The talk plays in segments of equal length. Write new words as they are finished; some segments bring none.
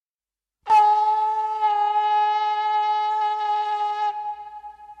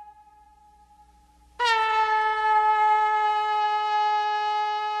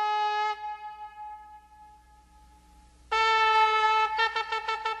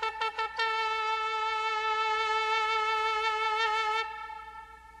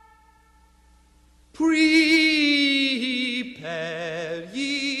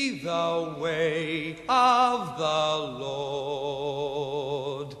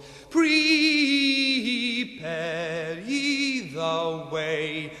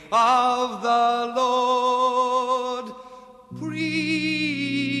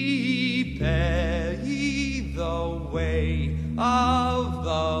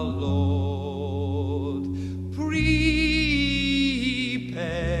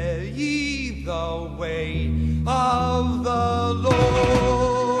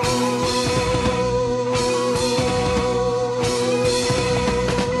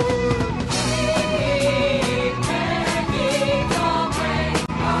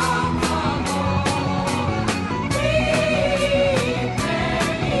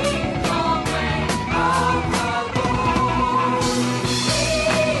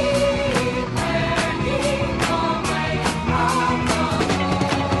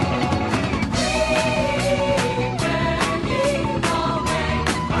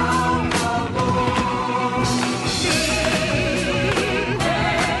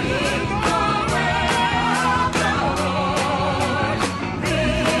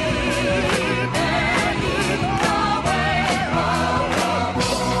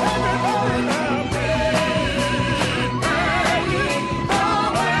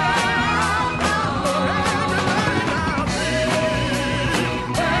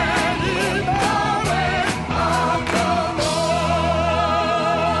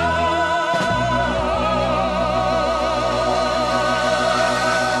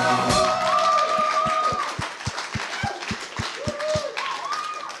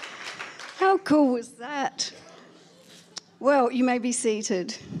You may be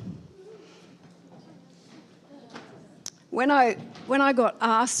seated. When I got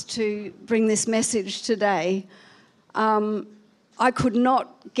asked to bring this message today, I could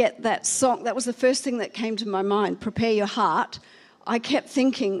not get that song. That was the first thing that came to my mind, Prepare Your Heart. I kept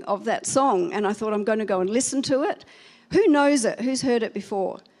thinking of that song, and I thought I'm going to go and listen to it. Who knows it? Who's heard it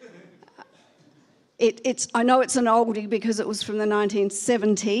before? I know it's an oldie because it was from the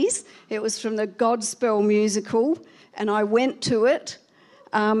 1970s. It was from the Godspell musical, and I went to it.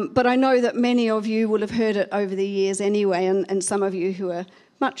 But I know that many of you will have heard it over the years anyway, and some of you who are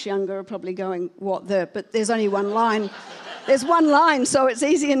much younger are probably going, what the? But there's only one line. There's one line, so it's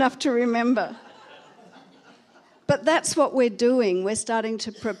easy enough to remember. But that's what we're doing. We're starting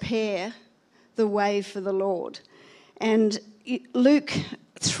to prepare the way for the Lord. And Luke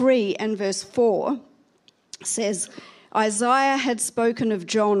 3 and verse 4 says, Isaiah had spoken of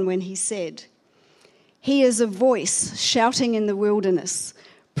John when he said, "He is a voice shouting in the wilderness,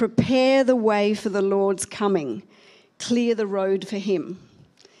 prepare the way for the Lord's coming, clear the road for him."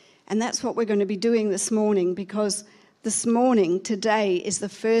 And that's what we're going to be doing this morning, because this morning, today, is the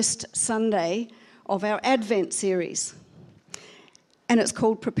first Sunday of our Advent series. And it's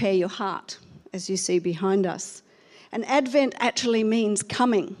called Prepare Your Heart, as you see behind us. And Advent actually means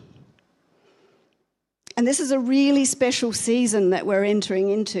coming. And this is a really special season that we're entering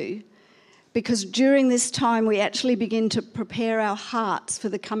into, because during this time we actually begin to prepare our hearts for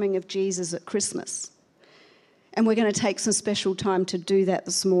the coming of Jesus at Christmas. And we're going to take some special time to do that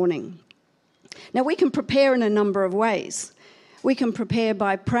this morning. Now, we can prepare in a number of ways. We can prepare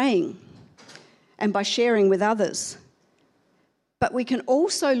by praying and by sharing with others. But we can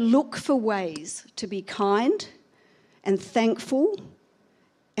also look for ways to be kind and thankful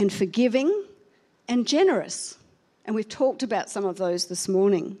and forgiving and generous. And we've talked about some of those this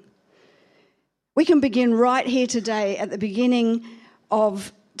morning. We can begin right here today at the beginning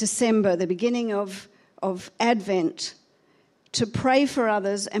of December, the beginning of Advent, to pray for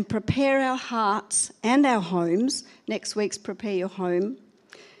others and prepare our hearts and our homes. Next week's Prepare Your Home,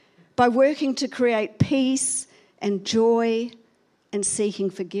 by working to create peace and joy and seeking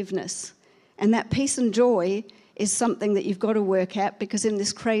forgiveness. And that peace and joy is something that you've got to work at, because in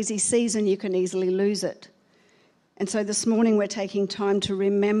this crazy season you can easily lose it. And so this morning we're taking time to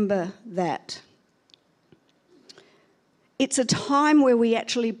remember that. It's a time where we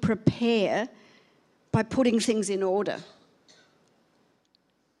actually prepare by putting things in order.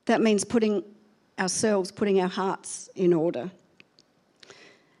 That means putting our hearts in order.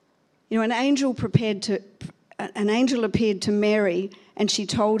 You know, an angel appeared to Mary, and she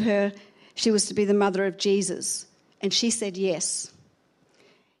told her she was to be the mother of Jesus. And she said yes.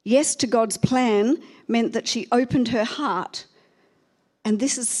 Yes to God's plan meant that she opened her heart. And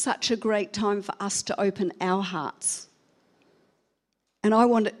this is such a great time for us to open our hearts. And I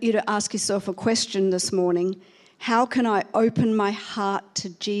want you to ask yourself a question this morning. How can I open my heart to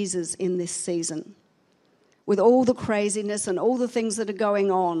Jesus in this season? With all the craziness and all the things that are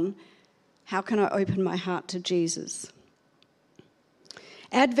going on, how can I open my heart to Jesus?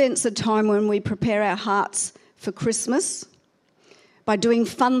 Advent's a time when we prepare our hearts for Christmas by doing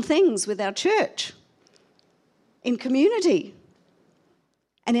fun things with our church, in community,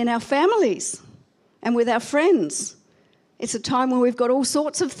 and in our families, and with our friends. It's a time when we've got all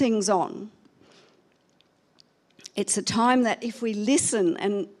sorts of things on. It's a time that if we listen,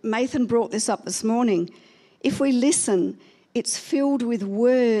 and Nathan brought this up this morning, if we listen, it's filled with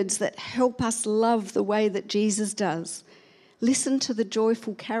words that help us love the way that Jesus does. Listen to the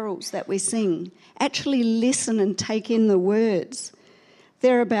joyful carols that we sing. Actually listen and take in the words.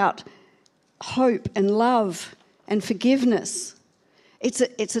 They're about hope and love and forgiveness.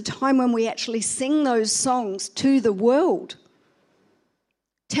 It's a time when we actually sing those songs to the world,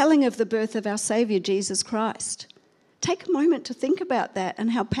 telling of the birth of our Saviour, Jesus Christ. Take a moment to think about that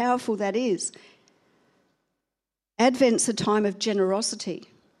and how powerful that is. Advent's a time of generosity.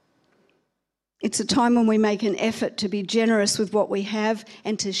 It's a time when we make an effort to be generous with what we have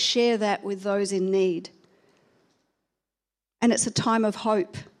and to share that with those in need. And it's a time of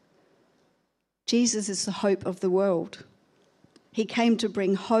hope. Jesus is the hope of the world. He came to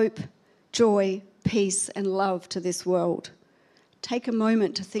bring hope, joy, peace, and love to this world. Take a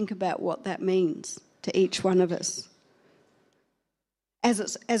moment to think about what that means to each one of us.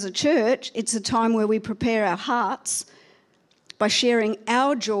 As a church, it's a time where we prepare our hearts by sharing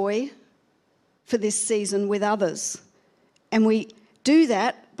our joy for this season with others. And we do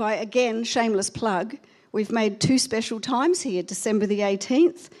that by, again, shameless plug, we've made 2 special times here, December the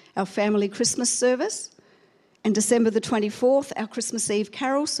 18th, our family Christmas service, and December the 24th, our Christmas Eve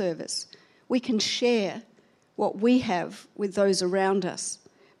carol service. We can share what we have with those around us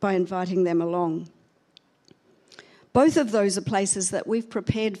by inviting them along. Both of those are places that we've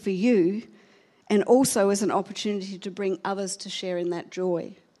prepared for you, and also as an opportunity to bring others to share in that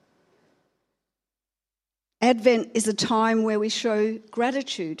joy. Advent is a time where we show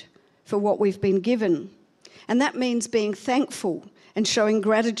gratitude for what we've been given, and that means being thankful and showing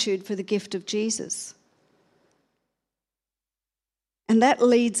gratitude for the gift of Jesus. And that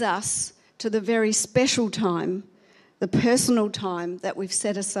leads us to the very special time, the personal time that we've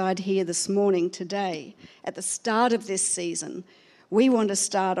set aside here this morning, today. At the start of this season, we want to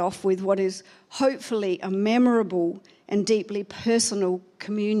start off with what is hopefully a memorable and deeply personal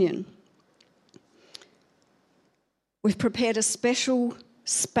communion. We've prepared a special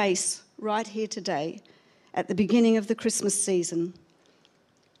space right here today at the beginning of the Christmas season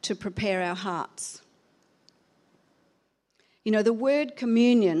to prepare our hearts. You know, the word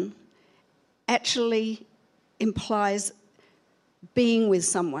communion actually implies being with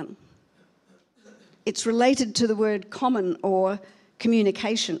someone. It's related to the word common or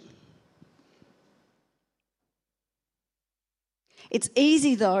communication. It's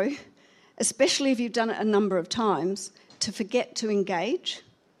easy though, especially if you've done it a number of times, to forget to engage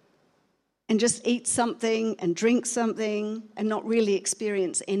and just eat something and drink something and not really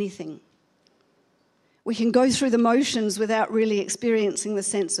experience anything. We can go through the motions without really experiencing the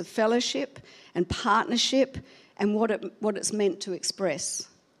sense of fellowship and partnership and what it's meant to express.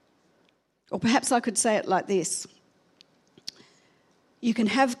 Or perhaps I could say it like this. You can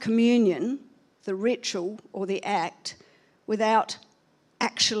have communion, the ritual or the act, without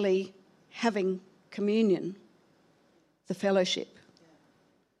actually having communion, the fellowship.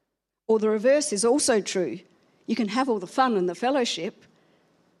 Or the reverse is also true. You can have all the fun and the fellowship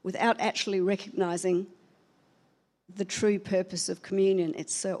without actually recognising the true purpose of communion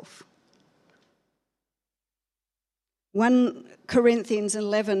itself. 1 Corinthians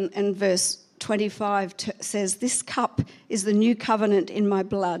 11 and verse 25 says, "This cup is the new covenant in my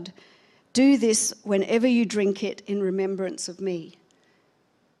blood. Do this whenever you drink it in remembrance of me."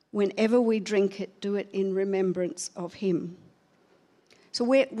 Whenever we drink it, do it in remembrance of him. So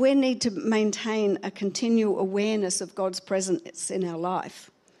we need to maintain a continual awareness of God's presence in our life.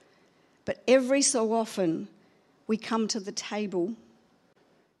 But every so often, we come to the table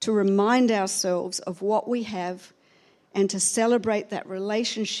to remind ourselves of what we have and to celebrate that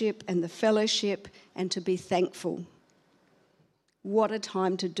relationship and the fellowship and to be thankful. What a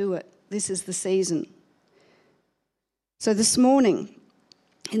time to do it. This is the season. So this morning,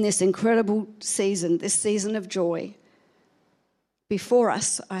 in this incredible season, this season of joy, before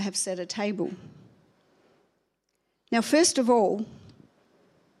us, I have set a table. Now, first of all,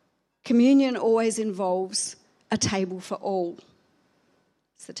 communion always involves a table for all.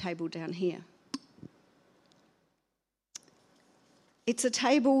 It's the table down here. It's a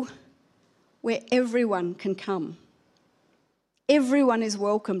table where everyone can come. Everyone is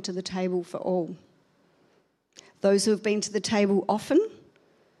welcome to the table for all. Those who have been to the table often,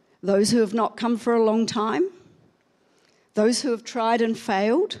 those who have not come for a long time, those who have tried and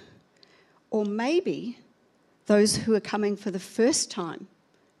failed, or maybe those who are coming for the first time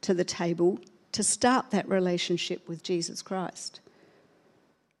to the table to start that relationship with Jesus Christ.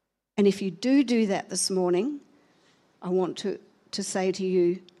 And if you do that this morning, I want to say to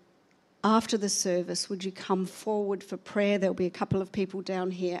you, after the service, would you come forward for prayer? There'll be a couple of people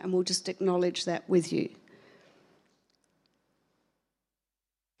down here and we'll just acknowledge that with you.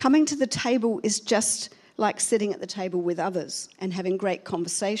 Coming to the table is just like sitting at the table with others and having great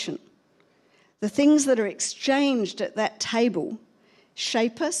conversation. The things that are exchanged at that table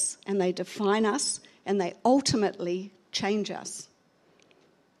shape us and they define us and they ultimately change us.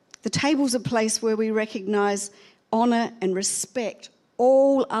 The table's a place where we recognise, honour and respect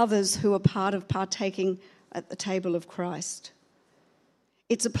all others who are part of partaking at the table of Christ.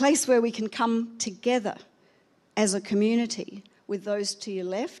 It's a place where we can come together as a community with those to your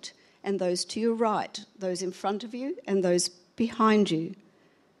left and those to your right, those in front of you and those behind you.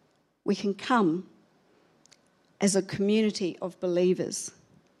 We can come as a community of believers.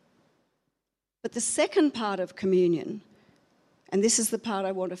 But the second part of communion, and this is the part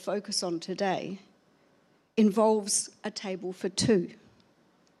I want to focus on today, involves a table for two.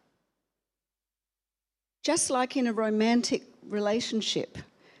 Just like in a romantic relationship,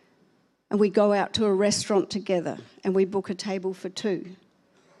 and we go out to a restaurant together and we book a table for two.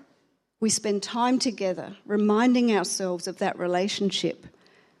 We spend time together reminding ourselves of that relationship,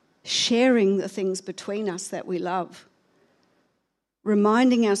 sharing the things between us that we love,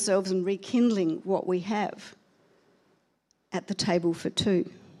 reminding ourselves and rekindling what we have at the table for two.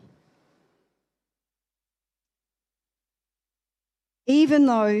 Even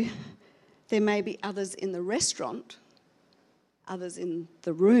though there may be others in the restaurant, others in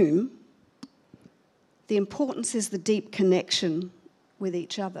the room, the importance is the deep connection with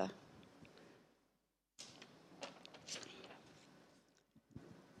each other.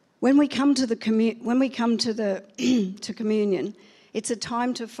 When we come to to communion, it's a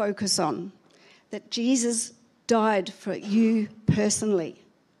time to focus on that Jesus died for you personally,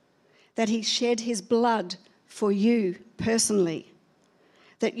 that he shed his blood for you personally,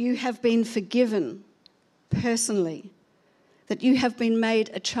 that you have been forgiven personally, that you have been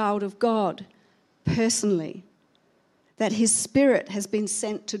made a child of God personally, that his Spirit has been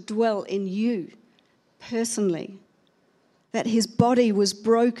sent to dwell in you personally, that his body was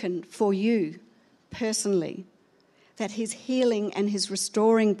broken for you personally, that his healing and his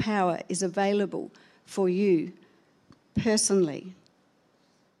restoring power is available for you personally.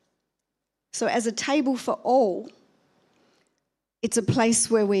 So as a table for all, it's a place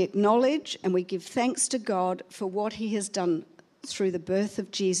where we acknowledge and we give thanks to God for what he has done through the birth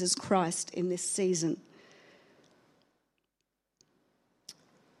of Jesus Christ in this season.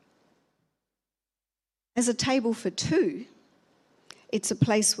 As a table for two, it's a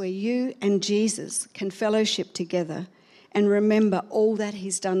place where you and Jesus can fellowship together and remember all that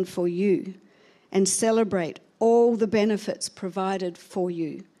he's done for you and celebrate all the benefits provided for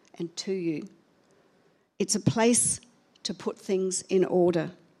you and to you. It's a place to put things in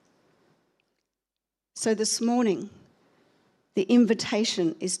order. So this morning, the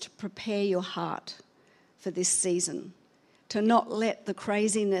invitation is to prepare your heart for this season, to not let the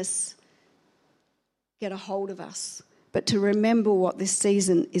craziness get a hold of us, but to remember what this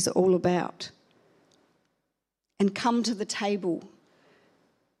season is all about. And come to the table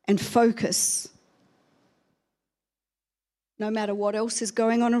and focus. No matter what else is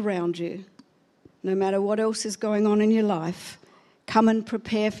going on around you, no matter what else is going on in your life, come and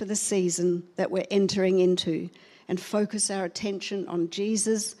prepare for the season that we're entering into and focus our attention on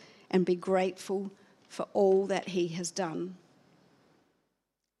Jesus and be grateful for all that he has done.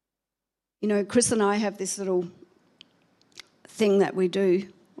 You know, Chris and I have this little thing that we do,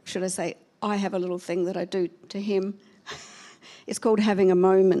 should I say, I have a little thing that I do to him. It's called having a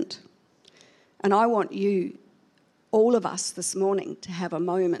moment. And I want you, all of us this morning, to have a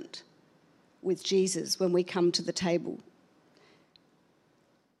moment with Jesus when we come to the table.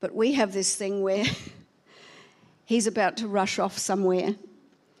 But we have this thing where he's about to rush off somewhere.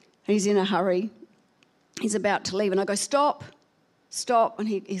 He's in a hurry. He's about to leave. And I go, stop. And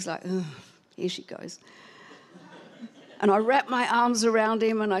he's like, oh, here she goes. And I wrap my arms around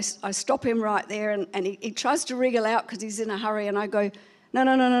him and I stop him right there. And he tries to wriggle out because he's in a hurry. And I go,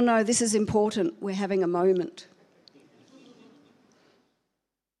 no, this is important. We're having a moment.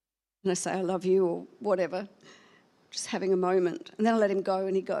 And I say, I love you or whatever. Just having a moment. And then I let him go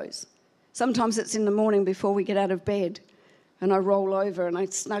and he goes. Sometimes it's in the morning before we get out of bed. And I roll over and I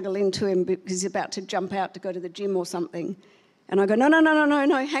snuggle into him because he's about to jump out to go to the gym or something. And I go, no,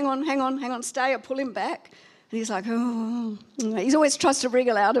 hang on, stay. I pull him back. And he's like, oh. He always tries to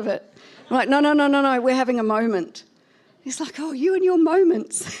wriggle out of it. I'm like, no, we're having a moment. He's like, oh, you and your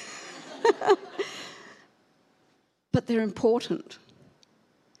moments. But they're important.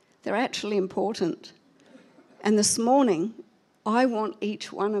 They're actually important. And this morning, I want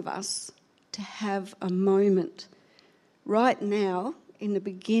each one of us to have a moment right now, in the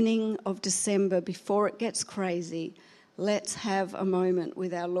beginning of December, before it gets crazy. Let's have a moment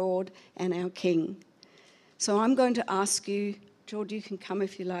with our Lord and our King. So I'm going to ask you, George, you can come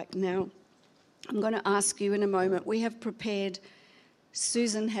if you like now. I'm going to ask you in a moment. We have prepared,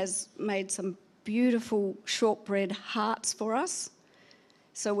 Susan has made some beautiful shortbread hearts for us.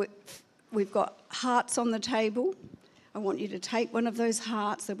 So we've got hearts on the table. I want you to take one of those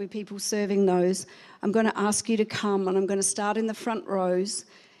hearts. There'll be people serving those. I'm going to ask you to come, and I'm going to start in the front rows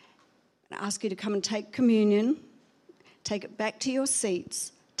and ask you to come and take communion. Take it back to your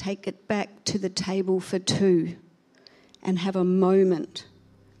seats. Take it back to the table for two and have a moment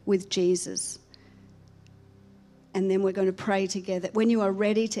with Jesus. And then we're going to pray together. When you are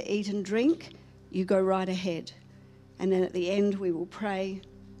ready to eat and drink, you go right ahead. And then at the end, we will pray.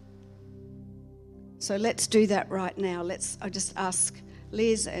 So let's do that right now. I just ask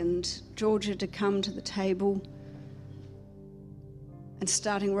Liz and Georgia to come to the table. And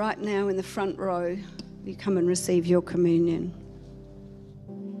starting right now in the front row, you come and receive your communion.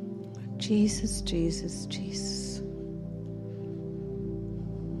 Jesus, Jesus, Jesus.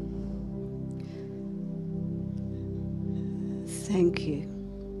 Thank you.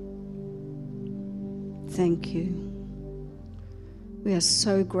 Thank you. We are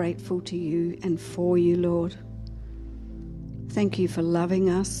so grateful to you and for you, Lord. Thank you for loving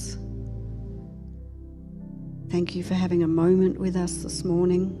us. Thank you for having a moment with us this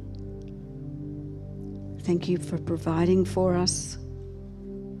morning. Thank you for providing for us.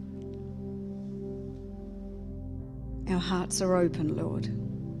 Our hearts are open, Lord,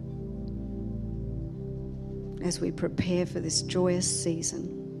 as we prepare for this joyous season.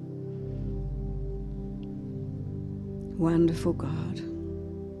 Wonderful God.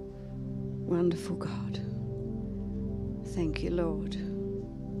 Wonderful God. Thank you, Lord.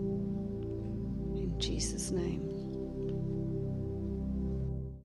 In Jesus' name.